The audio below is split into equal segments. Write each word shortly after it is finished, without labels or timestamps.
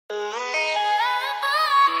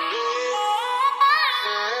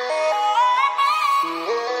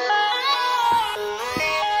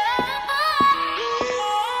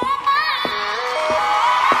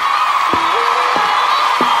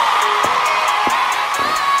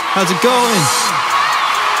How's it going?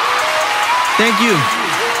 Thank you.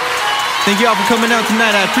 Thank you all for coming out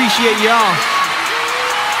tonight. I appreciate y'all.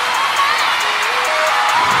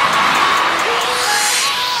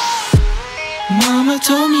 Mama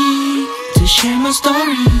told me to share my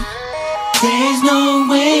story. There's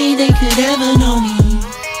no way they could ever know me.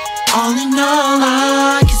 All in all,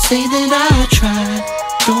 I can say that I tried.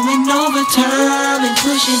 Going over time and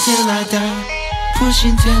pushing till I die.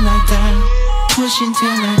 Pushing till I die. Pushing till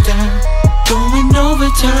I die. Going over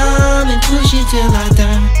time and pushing till I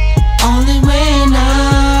die. Only when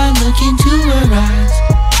I look into her eyes,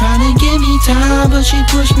 trying to give me time, but she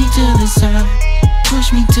pushed me to the side.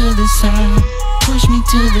 Push me to the side. Push me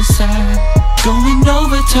to the side. Going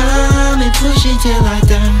over time and pushing till I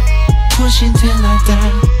die. Pushing till I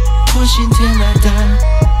die. Pushing till I die.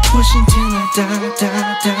 Pushing till I die.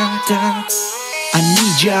 I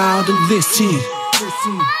need y'all to listen.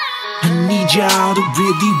 I need y'all to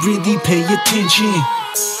really pay attention.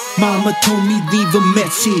 Mama told me leave a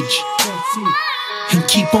message and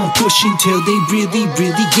keep on pushing till they really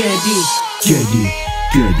get it. Get it.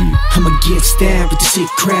 I'ma get stabbed with the sick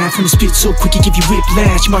craft. When I spit so quick you give you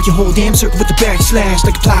whiplash. You mark your whole damn circle with the backslash.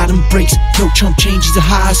 Like apply them brakes. No chump changes are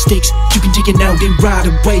high stakes. You can take it now then right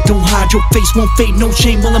away. Don't hide your face, won't fade, no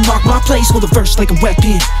shame. While I mark my place, hold the verse like a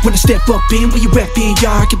weapon. When I step up in, where you reppin',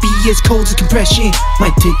 y'all can be as cold as compression.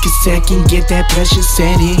 Might take a second, get that pressure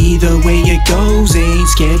set in. Either way it goes,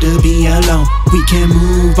 ain't scared to be alone. We can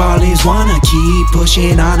move, all is wanna keep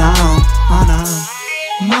pushing on.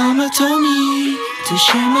 Mama told me to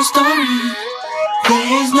share my story.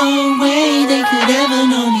 There's no way they could ever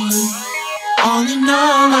know me. All in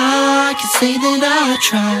all, I can say that I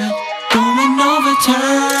tried. Going over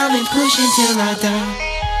time and pushing till I die.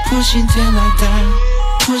 Pushing till I die.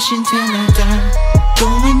 Pushing till I die.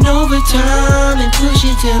 Going over time and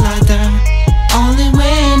pushing till I die. Only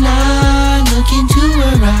when I look into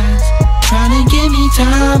her eyes, trying to give me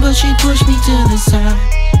time, but she pushed me to the side.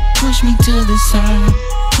 Push me to the side.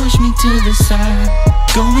 Push me to the side.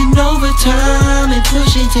 Going over time and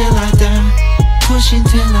pushing till I die. Pushing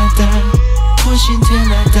till I die. Pushing till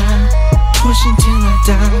I die. Pushing till I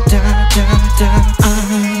die.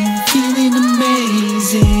 I'm feeling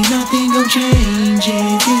amazing. Nothing gon' change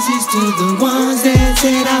it. This is to the ones that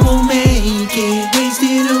said I won't make it.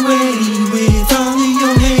 Wasted away with all of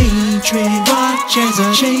your hatred. Watch as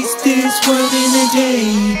I chase this world and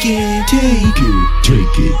then take it.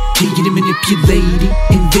 Take it and manipulate it,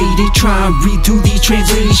 invade it, try and read through these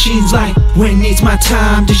translations. Like when it's my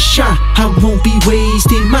time to shine, I won't be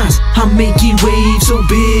wasting mine. I'm making waves so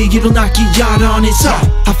big it'll knock your yacht on its side.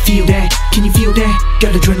 I feel that, can you feel that?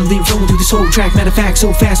 Got adrenaline flowing through this whole track. Matter of fact,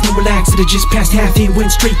 so fast, no relax that I just passed half and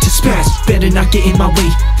went straight to spaz. Better not get in my way,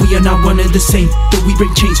 we are not one of the same. Though we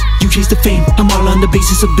break chains, you chase the fame. I'm all on the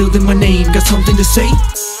basis of building my name. Got something to say?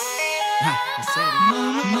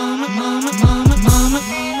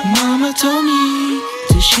 Mama told me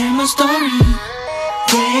to share my story.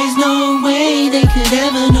 There's no way they could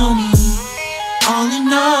ever know me. All in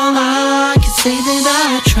all, I can say that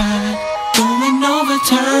I tried. Going over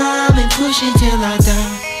time and pushing till I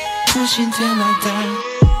die. Pushing till I die.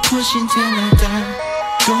 Pushing till I die.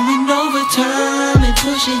 Going over time and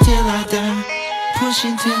pushing till I die.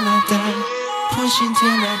 Pushing till I die. Pushing till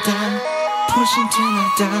I die. Pushing till I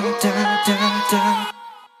die.